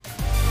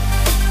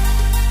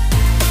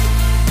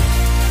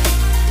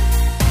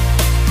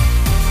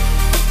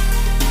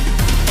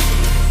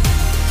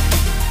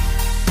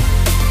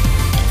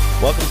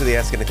the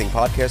Ask Anything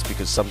podcast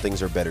because some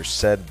things are better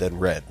said than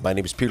read. My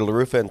name is Peter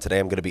LaRufa, and today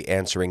I'm going to be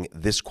answering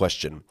this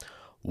question.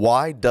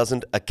 Why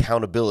doesn't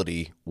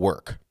accountability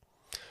work?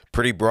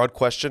 Pretty broad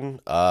question.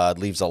 It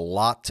leaves a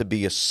lot to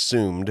be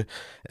assumed.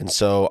 And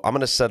so I'm going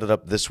to set it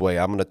up this way.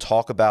 I'm going to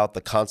talk about the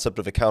concept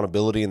of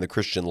accountability in the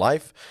Christian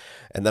life.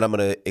 And then I'm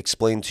going to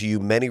explain to you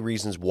many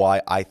reasons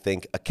why I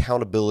think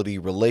accountability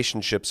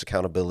relationships,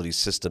 accountability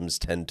systems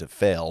tend to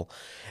fail.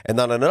 And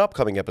then in an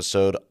upcoming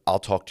episode, I'll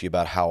talk to you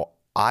about how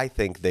I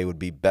think they would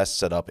be best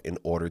set up in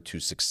order to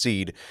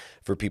succeed,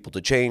 for people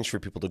to change, for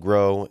people to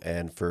grow,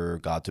 and for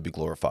God to be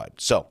glorified.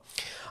 So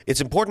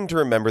it's important to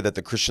remember that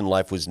the Christian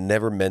life was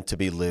never meant to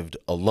be lived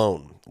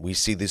alone. We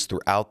see this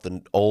throughout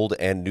the Old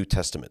and New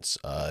Testaments.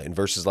 In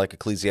verses like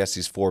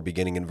Ecclesiastes 4,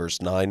 beginning in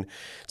verse 9, it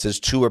says,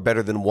 "Two are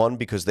better than one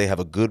because they have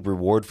a good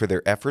reward for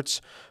their efforts.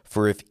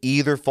 For if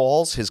either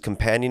falls, his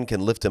companion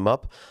can lift him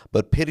up,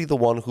 but pity the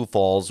one who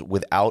falls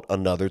without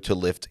another to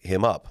lift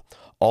him up.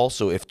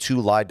 Also, if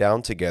two lie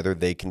down together,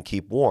 they can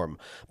keep warm.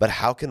 But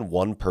how can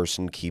one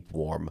person keep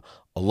warm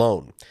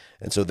alone?"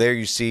 And so there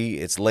you see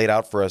it's laid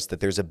out for us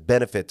that there's a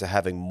benefit to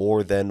having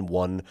more than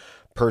one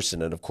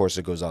person. And of course,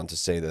 it goes on to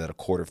say that a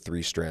cord of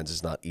three strands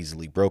is not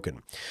easily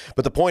broken.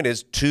 But the point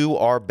is, two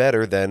are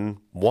better than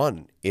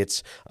one.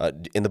 It's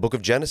in the book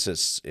of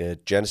Genesis,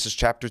 Genesis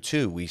chapter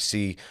 2, we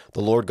see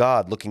the Lord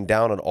God looking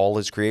down on all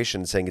his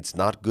creation, saying, "It's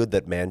not good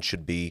that man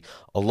should be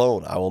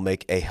alone. I will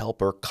make a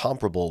helper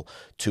comparable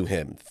to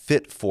him,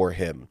 fit for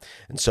him."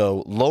 And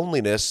so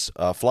loneliness,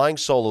 flying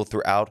solo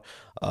throughout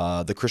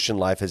the Christian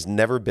life has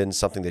never been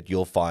something that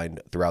you'll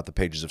find throughout the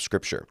pages of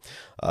Scripture.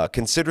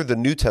 Consider the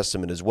New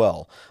Testament as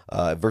well.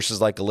 Verses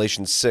like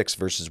Galatians 6,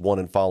 verses 1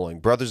 and following.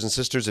 "Brothers and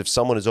sisters, if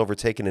someone is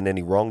overtaken in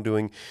any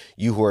wrongdoing,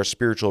 you who are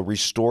spiritual,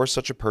 restore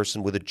such a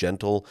person with a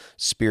gentle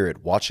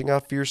spirit, watching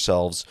out for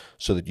yourselves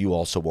so that you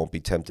also won't be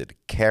tempted.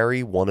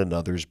 Carry one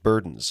another's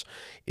burdens.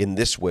 In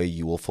this way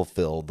you will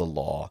fulfill the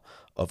law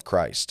of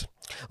Christ."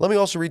 Let me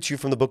also read to you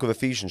from the book of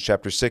Ephesians,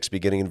 chapter 6,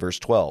 beginning in verse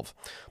 12.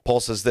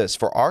 Paul says this,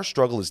 "For our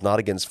struggle is not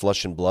against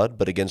flesh and blood,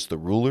 but against the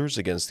rulers,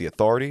 against the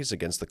authorities,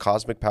 against the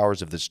cosmic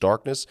powers of this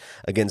darkness,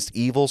 against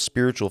evil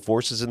spiritual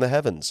forces in the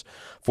heavens.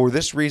 For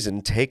this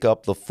reason, take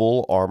up the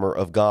full armor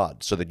of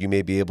God, so that you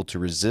may be able to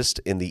resist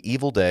in the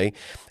evil day,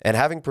 and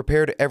having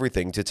prepared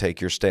everything, to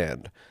take your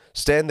stand.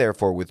 Stand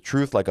therefore with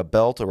truth like a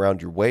belt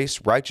around your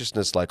waist,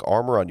 righteousness like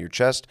armor on your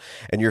chest,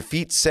 and your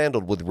feet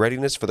sandaled with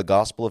readiness for the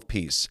gospel of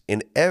peace.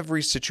 In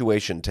every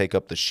situation take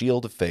up the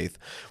shield of faith,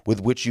 with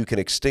which you can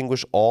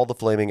extinguish all the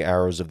flaming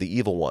arrows of the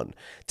evil one.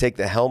 Take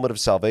the helmet of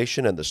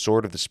salvation and the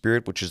sword of the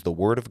Spirit, which is the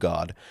word of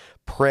God.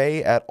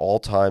 Pray at all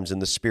times in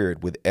the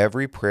Spirit with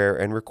every prayer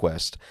and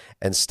request,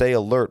 and stay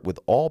alert with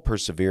all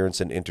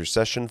perseverance and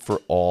intercession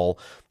for all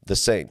the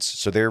saints."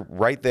 So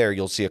right there,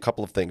 you'll see a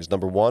couple of things.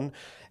 Number one,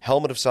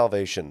 helmet of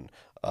salvation,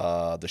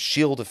 the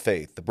shield of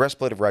faith, the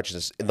breastplate of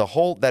righteousness. In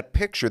that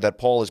picture that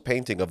Paul is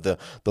painting of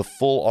the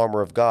full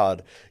armor of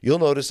God, you'll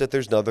notice that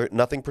there's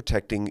nothing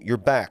protecting your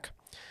back.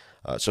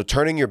 So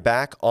turning your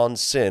back on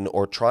sin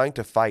or trying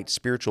to fight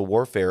spiritual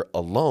warfare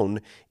alone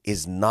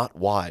is not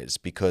wise,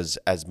 because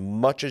as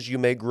much as you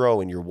may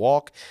grow in your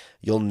walk,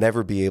 you'll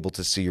never be able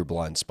to see your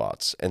blind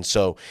spots. And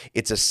so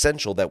it's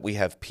essential that we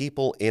have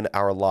people in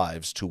our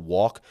lives to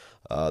walk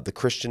the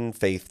Christian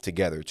faith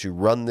together, to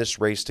run this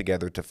race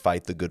together, to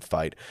fight the good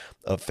fight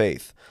of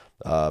faith.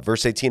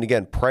 Verse 18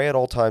 again, "Pray at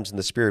all times in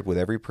the Spirit with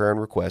every prayer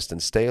and request,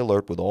 and stay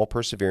alert with all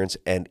perseverance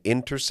and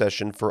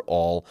intercession for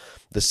all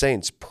the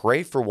saints."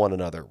 Pray for one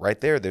another. Right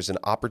there's an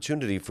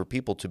opportunity for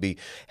people to be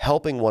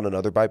helping one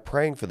another by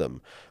praying for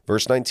them.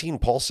 Verse 19,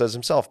 Paul says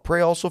himself,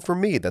 "Pray also for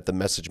me, that the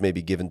message may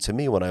be given to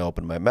me when I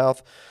open my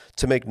mouth,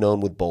 to make known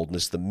with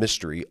boldness the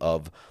mystery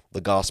of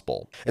the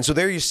gospel." And so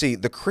there you see,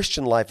 the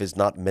Christian life is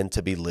not meant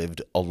to be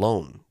lived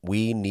alone.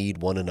 We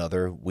need one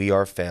another. We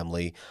are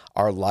family.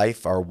 Our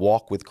life, our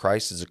walk with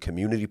Christ is a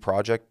community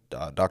project.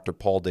 Dr.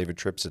 Paul David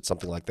Tripp said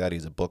something like that. He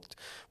has a book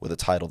with a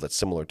title that's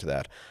similar to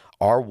that.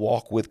 Our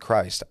walk with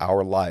Christ,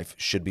 our life,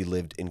 should be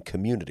lived in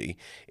community,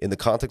 in the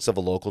context of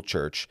a local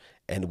church,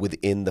 and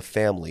within the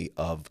family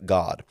of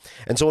God.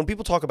 And so when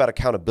people talk about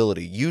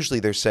accountability, usually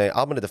they're saying,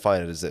 I'm going to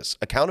define it as this.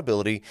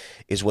 Accountability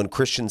is when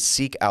Christians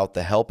seek out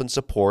the help and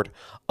support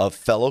of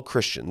fellow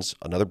Christians,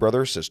 another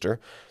brother or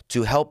sister,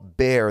 to help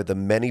bear the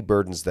many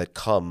burdens that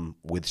come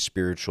with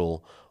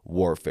spiritual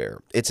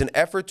warfare. It's an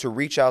effort to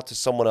reach out to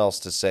someone else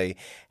to say,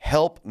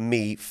 help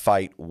me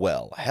fight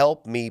well.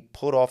 Help me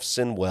put off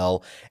sin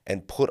well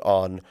and put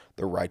on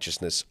the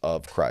righteousness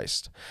of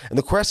Christ. And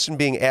the question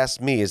being asked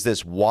me is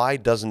this: why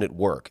doesn't it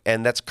work?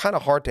 And that's kind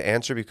of hard to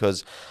answer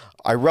because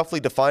I roughly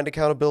defined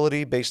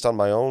accountability based on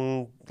my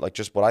own, like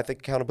just what I think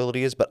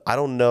accountability is, but I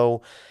don't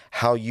know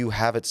how you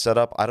have it set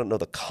up. I don't know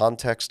the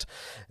context.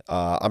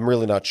 I'm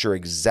really not sure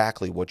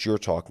exactly what you're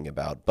talking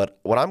about. But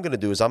what I'm going to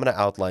do is I'm going to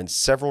outline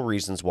several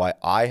reasons why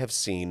I have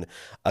seen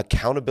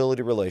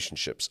accountability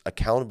relationships,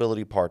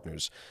 accountability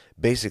partners,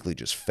 basically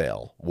just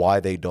fail, why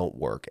they don't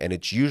work. And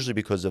it's usually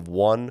because of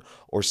one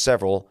or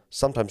several,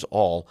 sometimes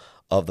all,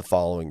 of the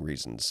following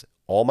reasons.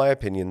 All my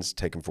opinions,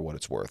 take them for what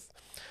it's worth.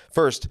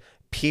 First,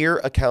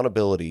 Peer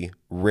accountability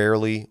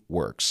rarely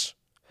works.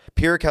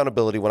 Peer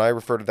accountability, when I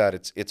refer to that,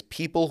 it's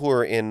people who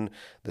are in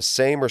the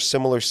same or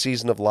similar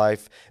season of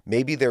life.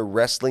 Maybe they're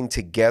wrestling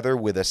together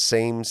with a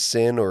same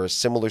sin or a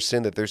similar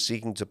sin that they're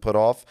seeking to put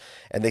off,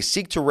 and they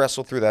seek to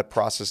wrestle through that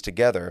process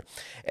together.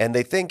 And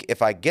they think,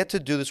 if I get to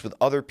do this with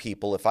other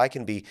people, if I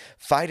can be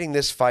fighting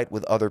this fight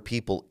with other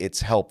people,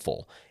 it's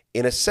helpful.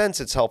 In a sense,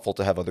 it's helpful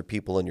to have other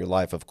people in your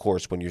life, of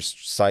course, when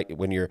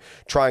you're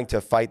trying to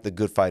fight the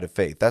good fight of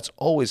faith. That's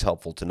always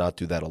helpful to not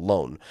do that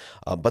alone.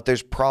 But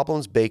there's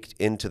problems baked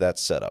into that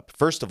setup.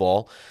 First of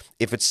all,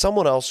 if it's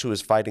someone else who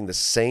is fighting the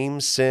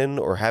same sin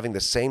or having the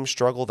same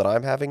struggle that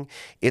I'm having,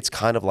 it's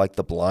kind of like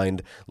the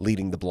blind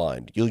leading the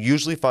blind. You'll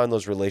usually find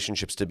those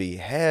relationships to be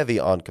heavy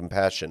on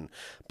compassion,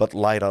 but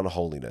light on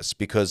holiness,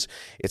 because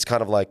it's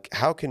kind of like,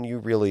 how can you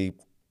really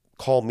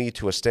call me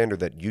to a standard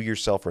that you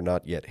yourself are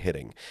not yet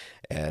hitting?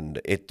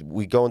 And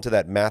we go into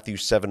that Matthew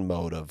 7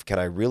 mode of, can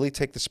I really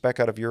take the speck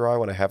out of your eye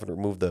when I haven't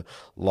removed the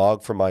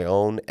log from my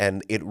own?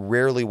 And it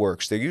rarely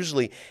works. They're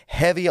usually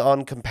heavy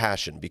on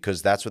compassion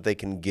because that's what they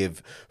can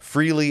give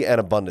freely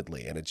and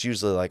abundantly. And it's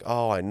usually like,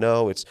 oh, I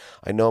know,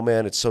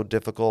 man, it's so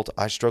difficult.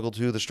 I struggle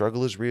too. The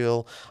struggle is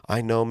real.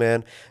 I know,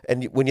 man.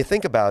 And when you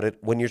think about it,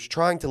 when you're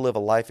trying to live a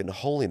life in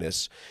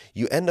holiness,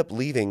 you end up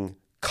leaving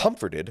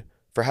comforted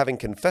for having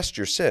confessed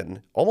your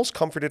sin, almost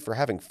comforted for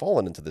having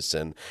fallen into the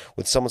sin,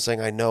 with someone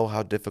saying, I know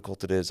how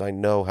difficult it is, I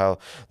know how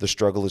the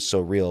struggle is so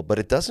real, but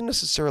it doesn't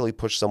necessarily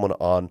push someone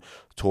on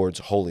towards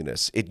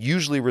holiness. It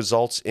usually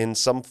results in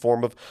some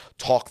form of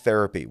talk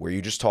therapy, where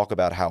you just talk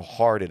about how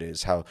hard it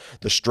is, how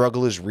the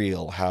struggle is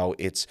real, how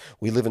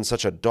we live in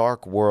such a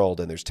dark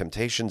world and there's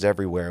temptations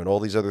everywhere and all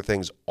these other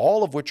things,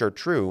 all of which are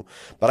true.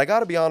 But I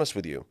got to be honest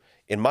with you,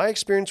 in my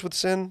experience with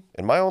sin,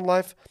 in my own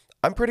life,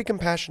 I'm pretty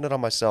compassionate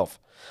on myself.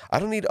 I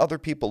don't need other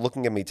people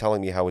looking at me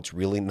telling me how it's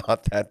really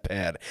not that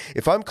bad.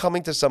 If I'm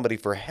coming to somebody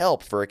for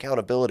help, for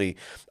accountability,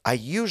 I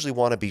usually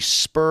want to be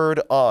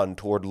spurred on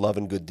toward love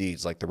and good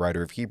deeds, like the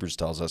writer of Hebrews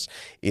tells us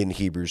in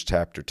Hebrews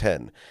chapter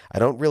 10. I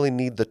don't really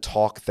need the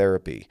talk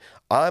therapy.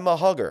 I'm a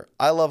hugger.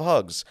 I love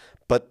hugs.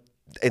 But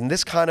in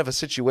this kind of a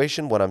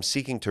situation, when I'm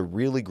seeking to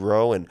really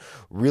grow and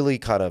really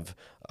kind of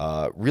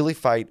really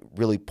fight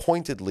really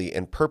pointedly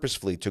and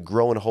purposefully to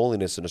grow in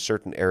holiness in a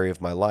certain area of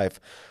my life,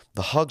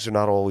 the hugs are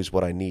not always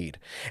what I need.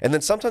 And then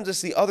sometimes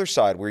it's the other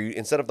side, where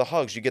instead of the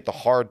hugs, you get the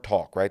hard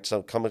talk, right?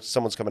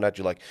 Someone's coming at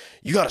you like,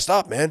 you got to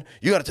stop, man.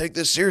 You got to take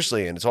this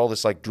seriously. And it's all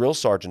this like drill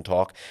sergeant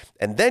talk.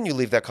 And then you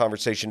leave that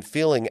conversation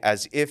feeling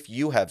as if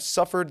you have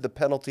suffered the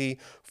penalty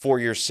for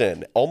your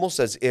sin, almost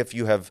as if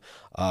you have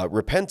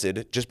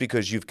repented just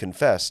because you've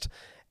confessed.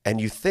 And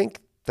you think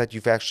that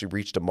you've actually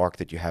reached a mark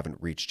that you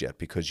haven't reached yet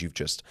because you've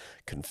just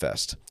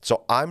confessed.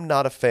 So I'm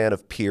not a fan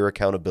of peer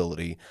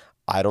accountability.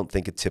 I don't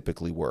think it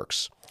typically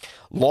works.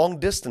 Long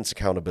distance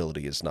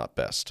accountability is not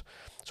best.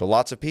 So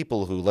lots of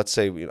people who, let's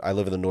say I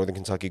live in the Northern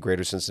Kentucky,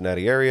 greater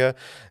Cincinnati area,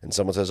 and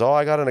someone says, oh,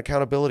 I got an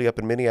accountability up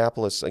in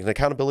Minneapolis, like an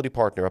accountability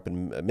partner up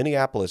in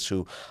Minneapolis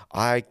who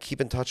I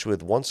keep in touch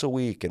with once a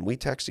week, and we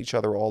text each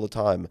other all the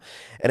time.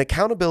 An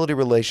accountability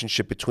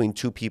relationship between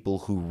two people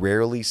who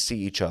rarely see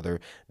each other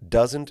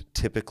doesn't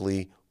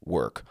typically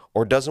work,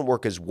 or doesn't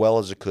work as well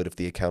as it could if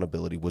the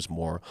accountability was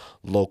more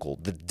local.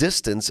 The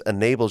distance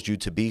enables you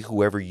to be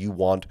whoever you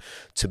want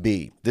to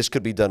be. This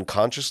could be done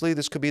consciously,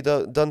 this could be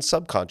done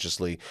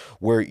subconsciously,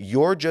 where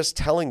you're just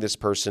telling this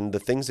person the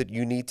things that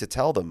you need to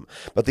tell them,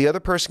 but the other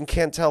person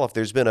can't tell if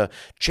there's been a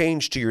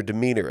change to your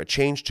demeanor, a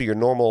change to your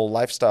normal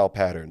lifestyle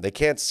pattern. They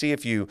can't see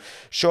if you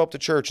show up to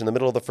church in the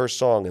middle of the first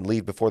song and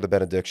leave before the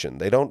benediction.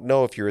 They don't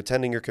know if you're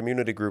attending your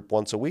community group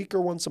once a week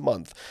or once a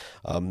month.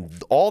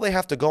 All they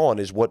have to go on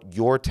is what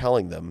you're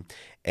telling them,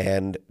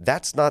 and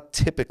that's not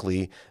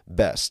typically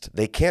best.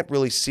 They can't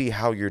really see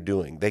how you're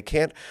doing. They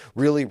can't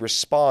really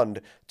respond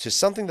to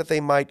something that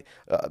they might,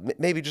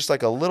 maybe just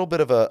like a little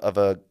bit of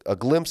a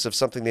glimpse of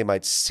something they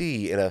might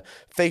see in a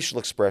facial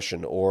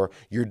expression or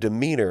your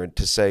demeanor,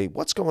 to say,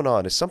 what's going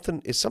on? Is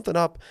something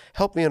up?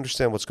 Help me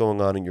understand what's going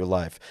on in your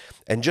life.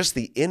 And just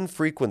the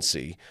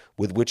infrequency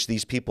with which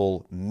these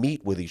people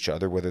meet with each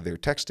other, whether they're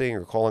texting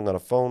or calling on a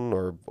phone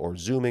or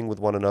Zooming with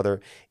one another,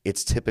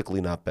 it's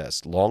typically not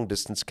best. Long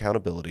distance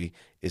accountability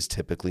is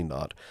typically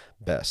not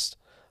best.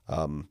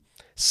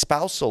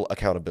 Spousal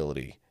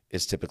accountability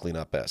is typically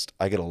not best.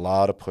 I get a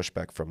lot of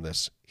pushback from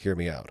this. Hear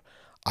me out.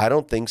 I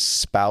don't think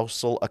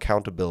spousal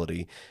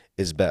accountability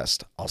is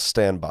best. I'll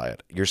stand by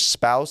it. Your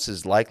spouse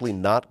is likely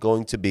not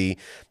going to be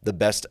the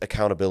best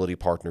accountability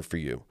partner for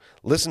you.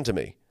 Listen to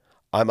me.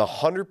 I'm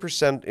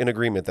 100% in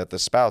agreement that the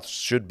spouse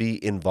should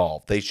be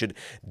involved. They should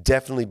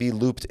definitely be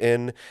looped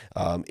in.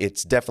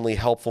 It's definitely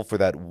helpful for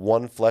that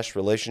one flesh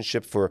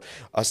relationship, for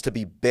us to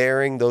be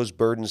bearing those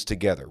burdens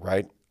together,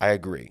 right? I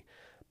agree.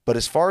 But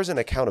as far as an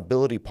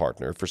accountability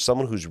partner, for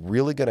someone who's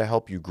really going to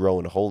help you grow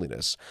in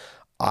holiness,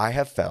 I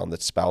have found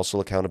that spousal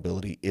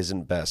accountability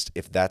isn't best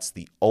if that's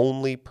the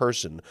only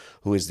person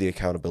who is the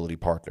accountability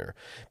partner,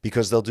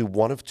 because they'll do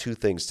one of two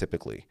things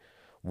typically.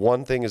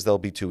 One thing is they'll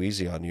be too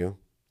easy on you.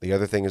 The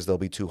other thing is they'll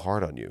be too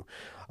hard on you.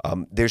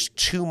 There's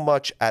too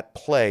much at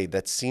play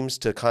that seems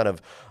to kind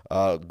of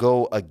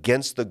go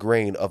against the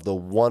grain of the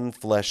one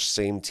flesh,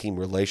 same team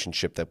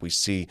relationship that we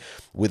see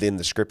within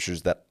the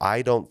scriptures that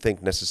I don't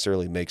think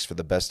necessarily makes for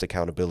the best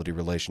accountability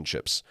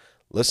relationships.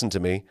 Listen to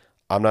me.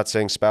 I'm not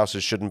saying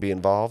spouses shouldn't be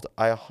involved.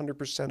 I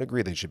 100%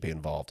 agree they should be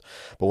involved.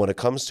 But when it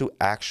comes to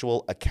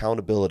actual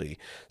accountability,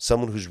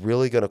 someone who's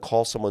really going to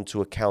call someone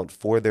to account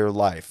for their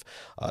life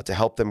to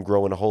help them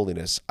grow in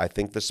holiness, I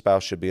think the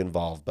spouse should be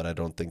involved, but I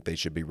don't think they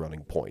should be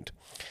running point.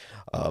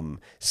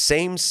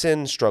 Same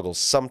sin struggles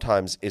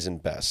sometimes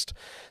isn't best.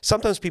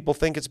 Sometimes people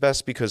think it's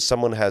best because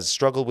someone has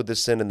struggled with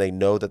this sin and they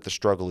know that the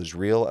struggle is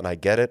real, and I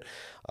get it.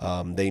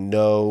 They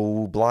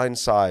know blind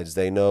sides.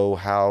 They know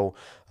how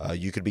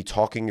you could be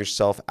talking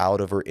yourself out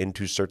of or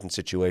into certain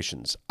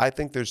situations. I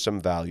think there's some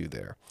value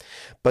there.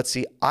 But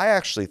see, I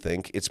actually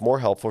think it's more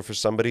helpful for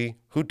somebody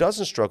who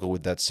doesn't struggle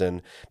with that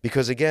sin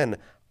because, again,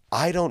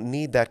 I don't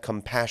need that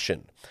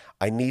compassion.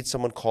 I need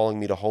someone calling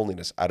me to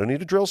holiness. I don't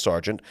need a drill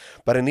sergeant,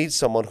 but I need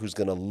someone who's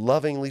going to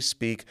lovingly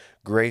speak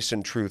grace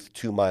and truth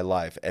to my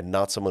life and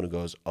not someone who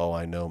goes, oh,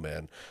 I know,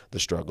 man, the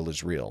struggle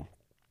is real.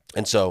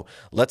 And so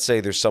let's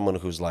say there's someone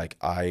who's like,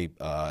 I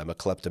am a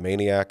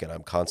kleptomaniac and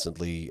I'm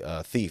constantly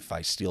a thief.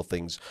 I steal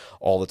things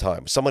all the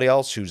time. Somebody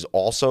else who's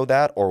also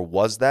that or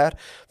was that,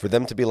 for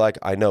them to be like,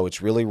 I know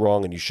it's really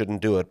wrong and you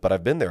shouldn't do it, but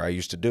I've been there. I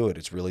used to do it.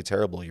 It's really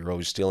terrible. You're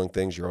always stealing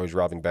things. You're always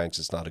robbing banks.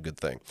 It's not a good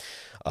thing.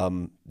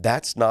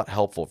 That's not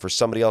helpful. For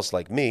somebody else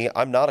like me,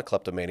 I'm not a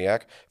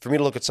kleptomaniac. For me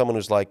to look at someone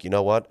who's like, you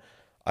know what?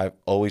 I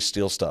always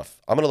steal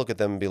stuff. I'm going to look at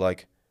them and be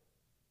like,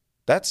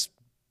 that's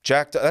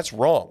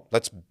wrong.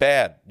 That's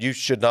bad. You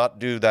should not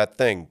do that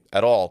thing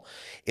at all.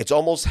 It's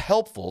almost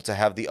helpful to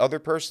have the other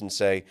person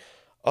say,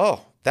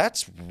 oh,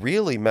 that's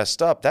really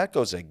messed up. That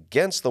goes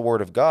against the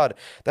word of God.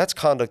 That's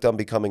conduct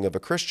unbecoming of a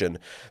Christian.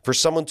 For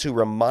someone to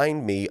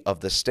remind me of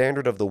the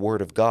standard of the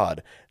word of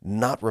God,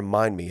 not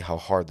remind me how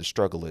hard the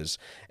struggle is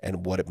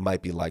and what it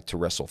might be like to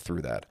wrestle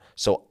through that.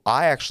 So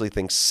I actually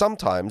think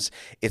sometimes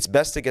it's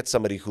best to get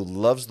somebody who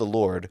loves the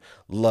Lord,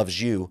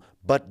 loves you,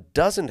 but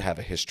doesn't have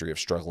a history of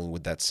struggling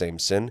with that same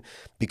sin,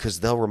 because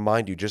they'll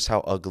remind you just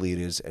how ugly it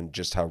is and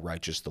just how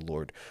righteous the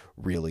Lord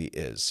really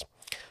is.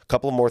 A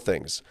couple more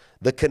things.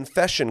 The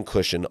confession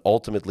cushion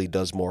ultimately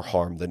does more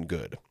harm than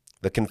good.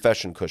 The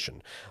confession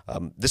cushion.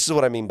 This is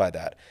what I mean by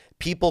that.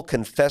 People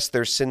confess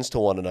their sins to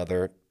one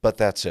another, but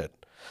that's it.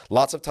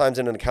 Lots of times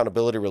in an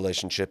accountability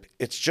relationship,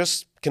 it's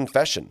just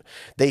confession.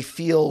 They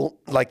feel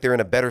like they're in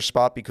a better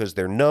spot because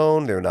they're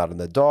known, they're not in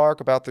the dark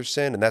about their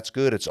sin, and that's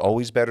good. It's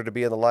always better to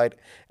be in the light.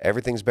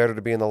 Everything's better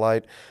to be in the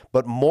light.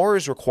 But more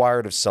is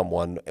required of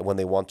someone when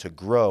they want to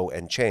grow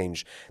and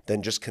change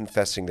than just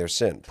confessing their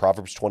sin.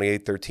 Proverbs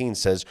 28:13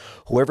 says,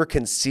 whoever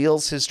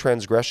conceals his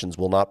transgressions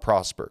will not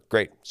prosper.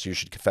 Great, so you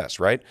should confess,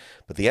 right?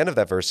 But the end of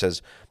that verse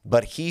says,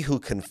 but he who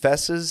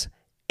confesses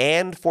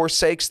and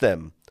forsakes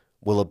them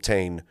will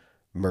obtain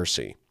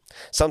mercy.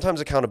 Sometimes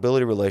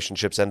accountability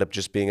relationships end up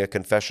just being a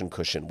confession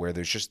cushion where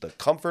there's just the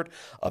comfort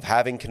of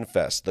having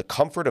confessed, the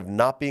comfort of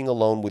not being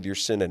alone with your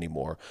sin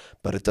anymore,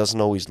 but it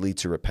doesn't always lead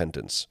to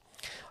repentance.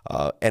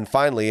 And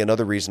finally,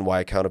 another reason why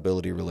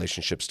accountability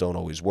relationships don't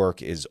always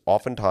work is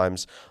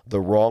oftentimes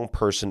the wrong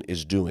person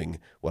is doing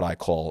what I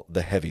call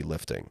the heavy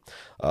lifting.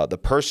 The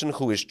person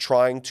who is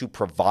trying to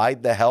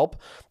provide the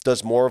help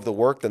does more of the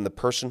work than the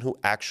person who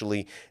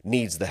actually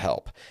needs the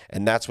help.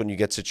 And that's when you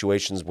get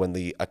situations when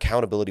the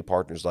accountability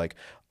partner is like,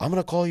 I'm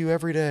going to call you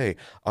every day.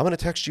 I'm going to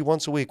text you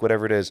once a week,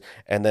 whatever it is.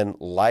 And then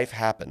life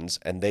happens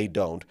and they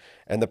don't.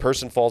 And the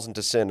person falls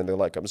into sin and they're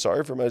like, I'm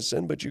sorry for my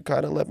sin, but you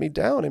kind of let me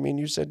down. I mean,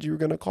 you said you were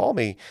going to call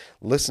me.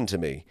 Listen to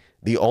me.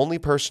 The only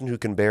person who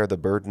can bear the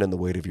burden and the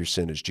weight of your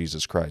sin is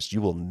Jesus Christ.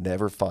 You will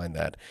never find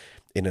that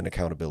in an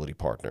accountability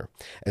partner.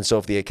 And so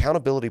if the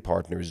accountability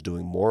partner is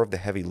doing more of the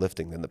heavy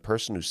lifting than the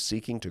person who's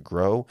seeking to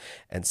grow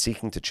and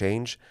seeking to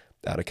change,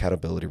 that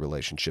accountability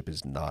relationship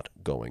is not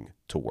going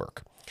to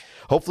work.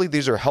 Hopefully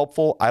these are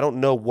helpful. I don't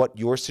know what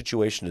your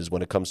situation is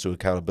when it comes to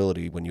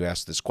accountability when you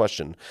ask this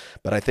question,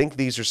 but I think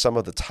these are some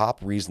of the top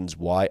reasons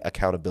why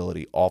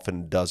accountability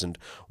often doesn't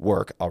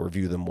work. I'll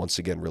review them once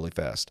again really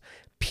fast.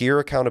 Peer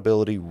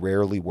accountability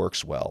rarely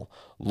works well.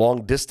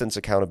 Long distance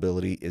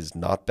accountability is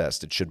not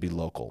best. It should be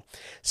local.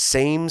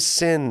 Same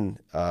sin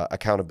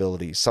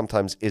accountability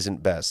sometimes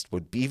isn't best.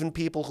 But even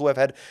people who have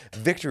had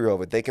victory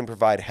over it, they can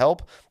provide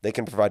help, they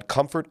can provide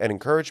comfort and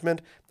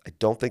encouragement. I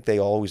don't think they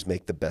always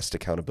make the best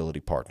accountability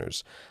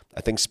partners.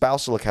 I think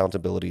spousal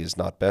accountability is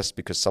not best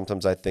because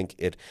sometimes I think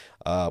it,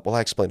 well,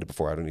 I explained it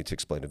before. I don't need to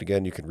explain it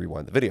again. You can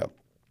rewind the video.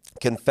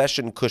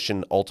 Confession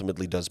cushion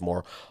ultimately does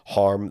more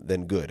harm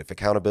than good. If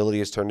accountability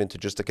is turned into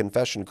just a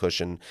confession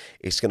cushion,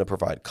 it's going to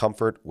provide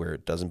comfort where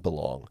it doesn't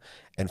belong.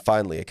 And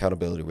finally,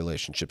 accountability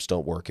relationships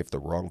don't work if the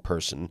wrong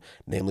person,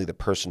 namely the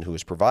person who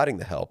is providing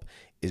the help,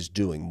 is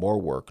doing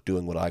more work,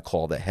 doing what I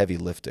call the heavy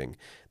lifting,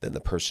 than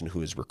the person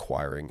who is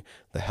requiring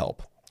the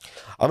help.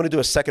 I'm going to do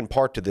a second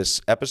part to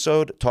this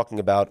episode talking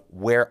about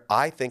where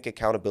I think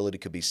accountability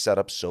could be set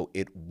up so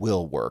it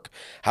will work.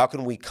 How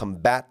can we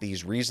combat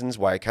these reasons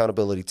why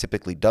accountability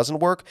typically doesn't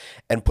work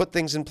and put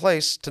things in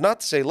place to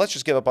not say, let's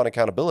just give up on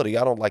accountability.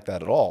 I don't like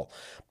that at all.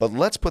 But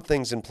let's put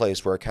things in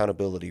place where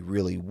accountability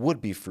really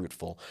would be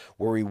fruitful,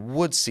 where we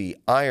would see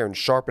iron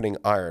sharpening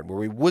iron, where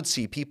we would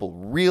see people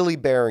really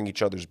bearing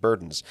each other's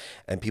burdens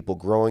and people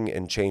growing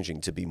and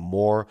changing to be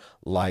more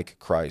like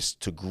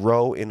Christ, to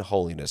grow in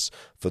holiness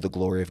for the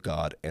glory of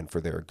God and for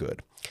their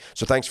good.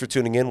 So thanks for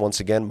tuning in. Once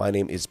again, my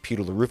name is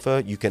Peter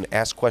LaRuffa. You can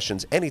ask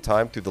questions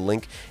anytime through the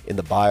link in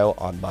the bio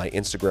on my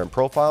Instagram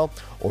profile,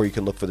 or you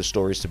can look for the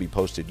stories to be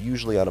posted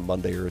usually on a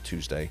Monday or a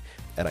Tuesday,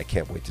 and I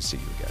can't wait to see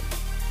you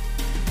again.